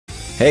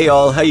Hey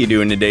y'all, how you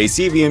doing today?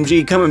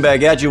 CVMG coming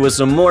back at you with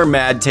some more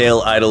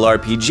Madtale Idle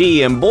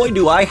RPG, and boy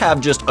do I have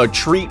just a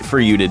treat for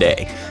you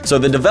today. So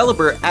the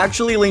developer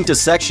actually linked a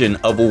section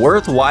of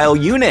worthwhile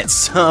units.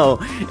 So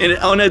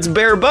on its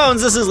bare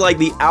bones, this is like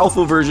the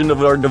alpha version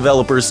of our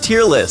developers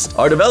tier list.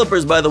 Our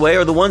developers, by the way,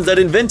 are the ones that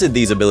invented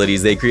these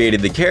abilities. They created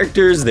the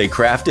characters, they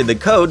crafted the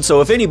code, so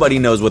if anybody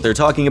knows what they're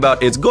talking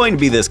about, it's going to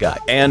be this guy.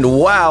 And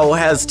wow,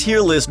 has tier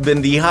list been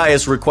the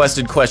highest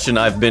requested question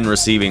I've been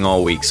receiving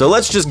all week. So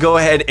let's just go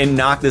ahead and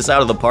knock this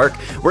out of the park.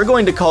 We're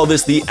going to call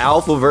this the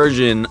alpha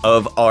version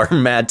of our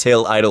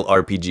Madtale Idle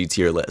RPG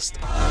tier list.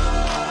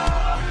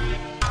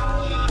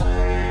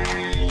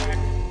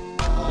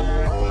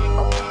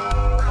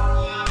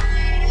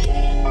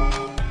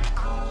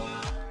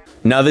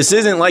 Now this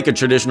isn't like a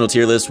traditional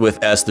tier list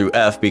with S through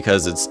F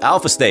because it's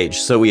alpha stage.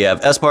 So we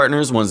have S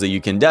partners, ones that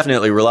you can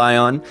definitely rely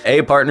on,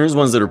 A partners,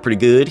 ones that are pretty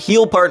good,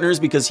 heal partners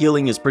because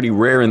healing is pretty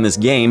rare in this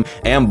game,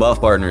 and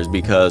buff partners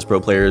because pro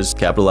players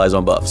capitalize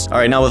on buffs. All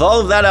right, now with all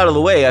of that out of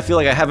the way, I feel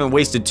like I haven't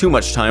wasted too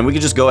much time. We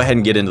could just go ahead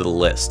and get into the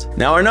list.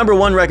 Now our number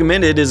one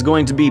recommended is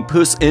going to be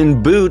Puss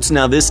in Boots.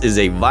 Now this is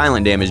a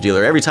violent damage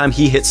dealer. Every time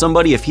he hits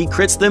somebody, if he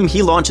crits them,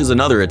 he launches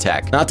another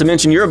attack. Not to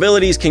mention your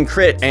abilities can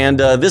crit, and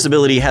this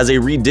ability has a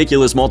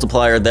ridiculous multiplier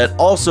that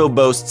also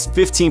boasts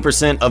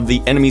 15% of the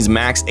enemy's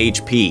max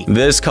HP.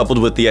 This coupled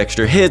with the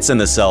extra hits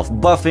and the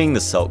self-buffing, the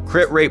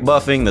self-crit rate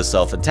buffing, the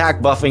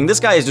self-attack buffing,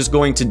 this guy is just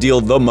going to deal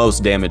the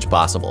most damage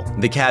possible.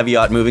 The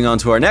caveat moving on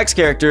to our next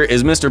character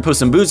is Mr.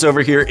 Puss in Boots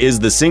over here is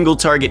the single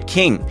target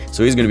king.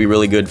 So he's going to be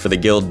really good for the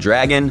guild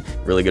dragon,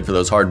 really good for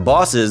those hard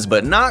bosses,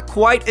 but not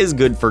quite as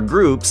good for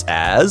groups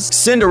as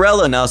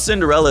Cinderella. Now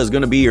Cinderella is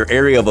going to be your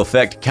area of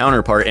effect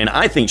counterpart, and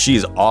I think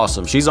she's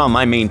awesome. She's on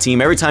my main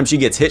team. Every time she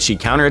gets hit, she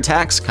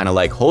counterattacks, kind of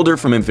like Holder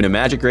from Infinite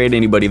Magic Raid.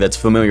 Anybody that's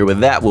familiar with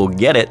that will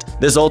get it.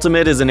 This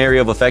ultimate is an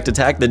area of effect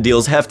attack that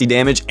deals hefty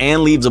damage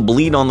and leaves a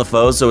bleed on the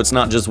foe, so it's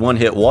not just one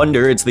hit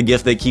wonder, it's the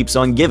gift that keeps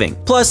on giving.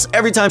 Plus,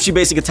 every time she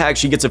basic attacks,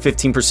 she gets a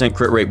 15%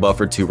 crit rate buff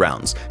for 2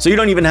 rounds. So you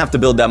don't even have to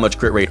build that much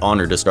crit rate on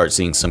her to start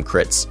seeing some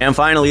crits. And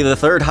finally, the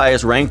third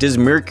highest ranked is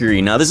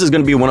Mercury. Now this is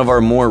going to be one of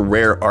our more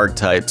rare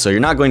archetypes, so you're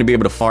not going to be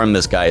able to farm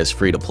this guy as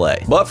free to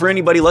play. But for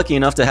anybody lucky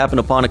enough to happen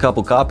upon a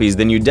couple copies,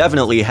 then you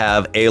definitely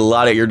have a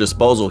lot at your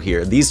disposal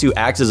here. These two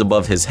axes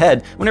above his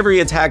head, whenever he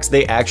attacks,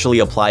 they actually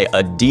apply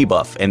a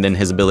debuff, and then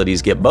his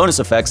abilities get bonus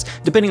effects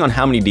depending on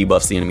how many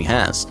debuffs the enemy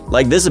has.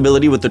 Like this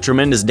ability with the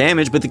tremendous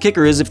damage, but the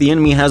kicker is if the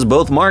enemy has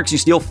both marks, you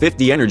steal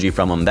 50 energy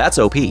from him. That's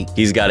OP.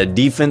 He's got a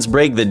defense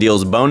break that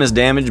deals bonus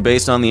damage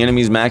based on the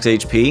enemy's max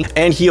HP,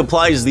 and he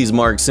applies these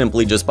marks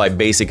simply just by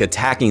basic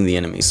attacking the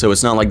enemy, so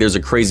it's not like there's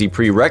a crazy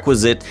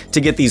prerequisite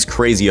to get these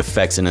crazy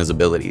effects in his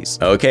abilities.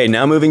 Okay,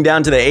 now moving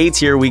down to the A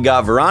tier, we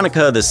got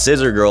Veronica, the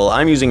Scissor Girl.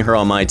 I'm using her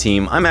on my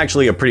team. I'm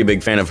actually a pretty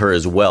big fan of her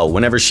as well.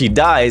 Whenever she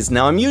dies,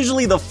 now I'm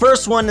usually the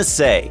first one to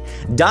say,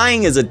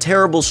 dying is a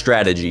terrible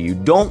strategy. You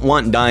don't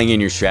want dying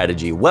in your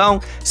strategy.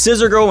 Well,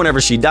 Scissor Girl,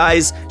 whenever she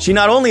dies, she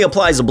not only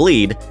applies a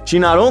bleed, she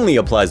not only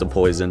applies a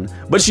poison,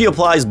 but she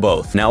applies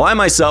both. Now I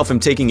myself am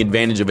taking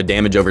advantage of a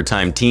damage over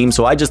time team,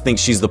 so I just think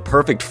she's the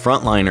perfect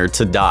frontliner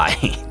to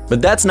die.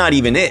 But that's not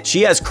even it.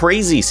 She has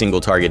crazy single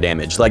target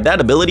damage. Like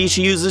that ability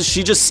she uses,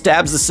 she just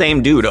stabs the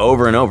same dude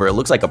over and over. It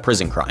looks like a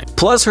prison crime.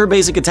 Plus her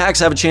basic attacks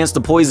have a chance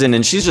to poison,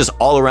 and she's just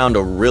all around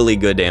a really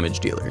good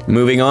damage dealer.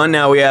 Moving on,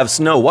 now we have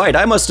Snow White.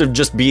 I must have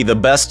just be the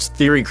best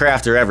theory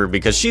crafter ever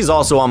because she's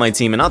also on my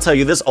team, and I'll tell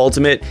you, this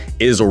ultimate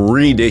is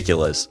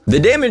ridiculous. The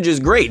damage is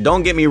great,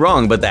 don't get me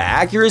wrong, but the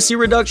accuracy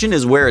reduction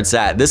is where it's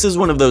at. This is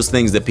one of those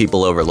things that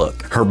people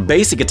overlook. Her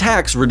basic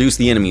attacks reduce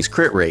the enemy's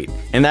crit rate,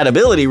 and that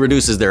ability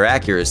reduces their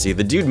accuracy.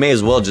 The dude may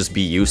as well just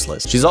be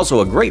useless. She's also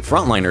a great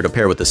frontliner to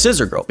pair with the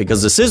Scissor Girl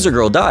because the Scissor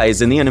Girl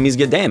dies and the enemies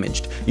get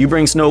damaged. You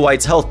bring Snow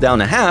White's health down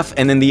to half,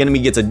 and then the enemy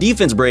gets a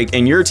defense break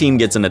and your team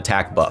gets an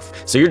attack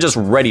buff. So you're just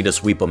ready to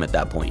sweep them at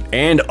that point.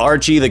 And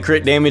Archie, the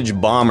crit damage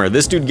bomber.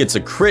 This dude gets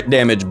a crit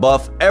damage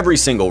buff every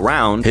single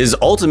round. His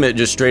ultimate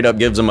just straight up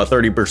gives him a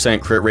 30%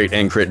 crit rate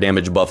and crit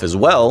damage buff as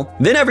well.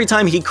 Then every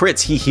time he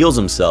crits, he heals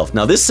himself.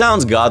 Now this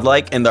sounds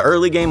godlike. In the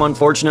early game,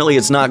 unfortunately,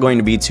 it's not going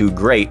to be too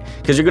great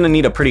because you're going to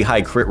need a pretty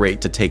high crit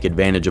rate to take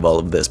advantage of all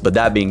of this. But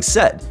that being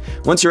said,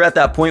 once you're at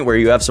that point where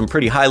you have some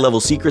pretty high level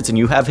secrets and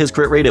you have his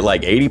crit rate at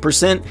like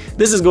 80%,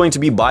 this is going to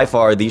be by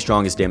far the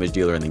strongest damage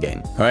dealer in the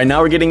game. All right,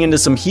 now we're getting into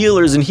some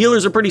healers, and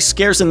healers are pretty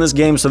scarce in this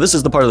game, so this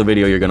is the part of the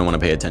video you're going to want to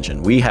pay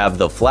attention. We have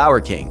the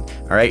Flower King.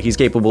 All right, he's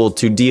capable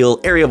to deal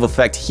area of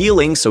effect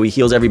healing, so he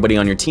heals everybody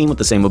on your team with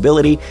the same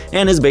ability,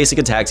 and his basic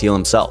attacks heal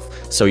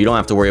himself. So you don't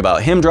have to worry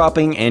about him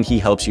dropping, and he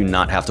helps you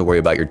not have to worry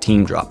about your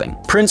team dropping.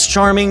 Prince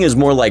Charming is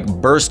more like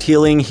burst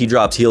healing. He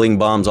drops healing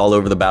bombs all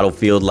over the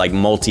battlefield shield, like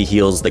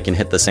multi-heals that can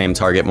hit the same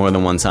target more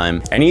than one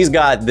time. And he's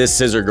got this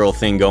scissor girl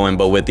thing going,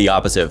 but with the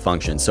opposite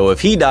function. So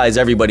if he dies,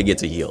 everybody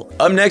gets a heal.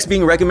 Up next,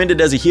 being recommended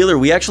as a healer,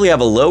 we actually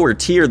have a lower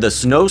tier, the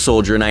Snow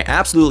Soldier, and I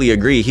absolutely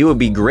agree. He would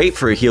be great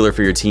for a healer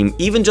for your team.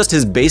 Even just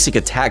his basic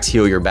attacks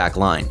heal your back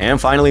line. And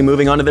finally,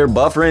 moving on to their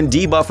buffer and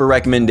debuffer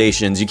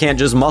recommendations. You can't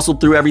just muscle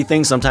through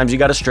everything. Sometimes you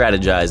gotta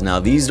strategize. Now,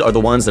 these are the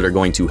ones that are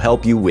going to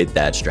help you with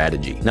that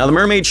strategy. Now, the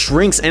mermaid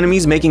shrinks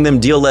enemies, making them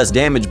deal less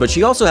damage, but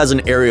she also has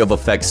an area of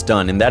effect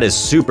stun, and that is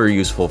super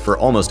useful for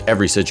almost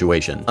every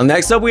situation.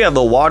 Next up, we have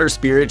the Water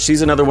Spirit.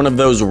 She's another one of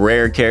those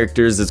rare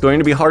characters that's going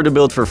to be hard to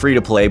build for free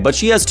to play, but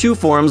she has two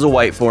forms, a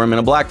white form and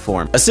a black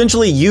form.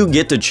 Essentially, you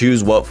get to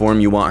choose what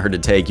form you want her to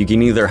take. You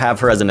can either have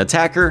her as an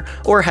attacker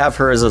or have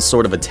her as a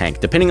sort of a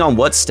tank. Depending on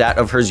what stat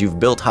of hers you've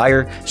built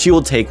higher, she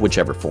will take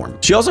whichever form.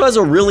 She also has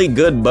a really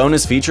good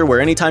bonus feature where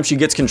anytime she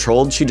gets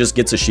controlled, she just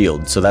gets a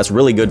shield, so that's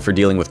really good for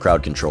dealing with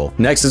crowd control.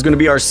 Next is going to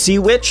be our Sea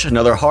Witch,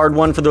 another hard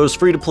one for those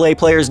free-to-play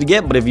players to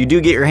get, but if you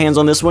do get your hands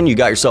on this one, you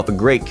got yourself a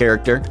great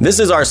character. This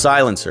is our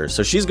Silencer,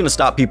 so she's going to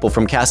stop people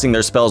from casting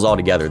their spells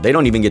altogether. They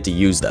don't even get to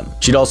use them.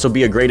 She'd also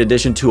be a great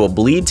addition to a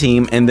bleed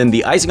team, and then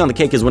the icing on the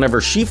cake is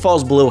whenever she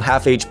falls below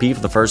half HP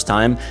for the first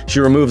time, she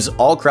removes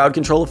all crowd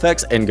control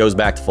effects and goes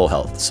back to full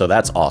health, so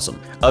that's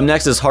awesome. Up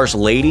next is Harsh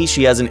Lady.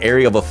 She has an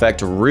area of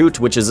effect root,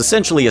 which is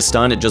essentially a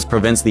stun. It just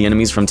prevents the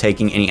enemies from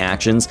taking any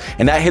actions,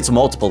 and that hits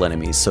multiple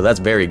enemies, so that's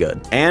very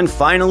good. And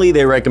finally,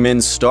 they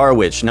recommend Star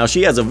Witch. Now,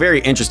 she has a very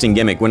interesting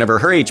gimmick. Whenever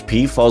her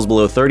HP falls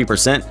below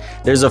 30%,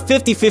 there's a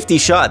 50-50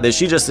 shot that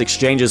she just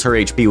exchanges her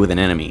HP with an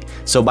enemy.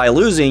 So by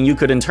losing, you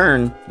could in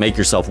turn make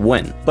yourself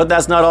win. But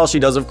that's not all she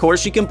does, of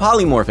course. She can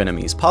polymorph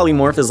enemies.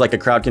 Polymorph is like a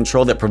crowd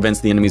control that prevents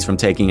the enemies from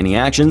taking any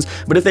actions,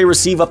 but if they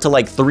receive up to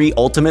like 3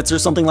 ultimates or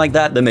something like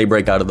that, then they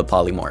break out of the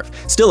polymorph.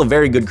 Still a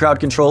very good crowd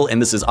control,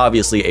 and this is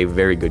obviously a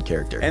very good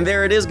character. And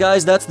there it is,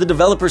 guys. That's the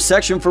developer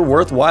section for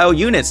worthwhile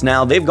units.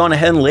 Now, they've gone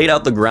ahead and laid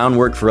out the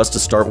groundwork for us to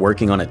start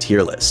working on a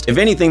tier list. If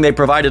anything, they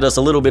provided us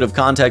a little bit of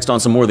context on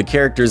some more of the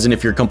characters, and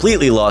if you're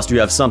completely lost, you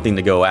have something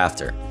to go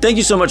after. Thank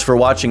you so much for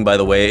watching, by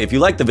the way. If you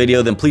liked the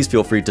video, then please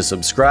feel free to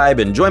subscribe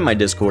and join my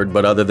Discord,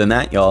 but other than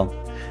that, y'all,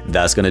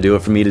 that's gonna do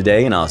it for me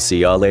today, and I'll see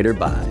y'all later.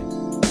 Bye.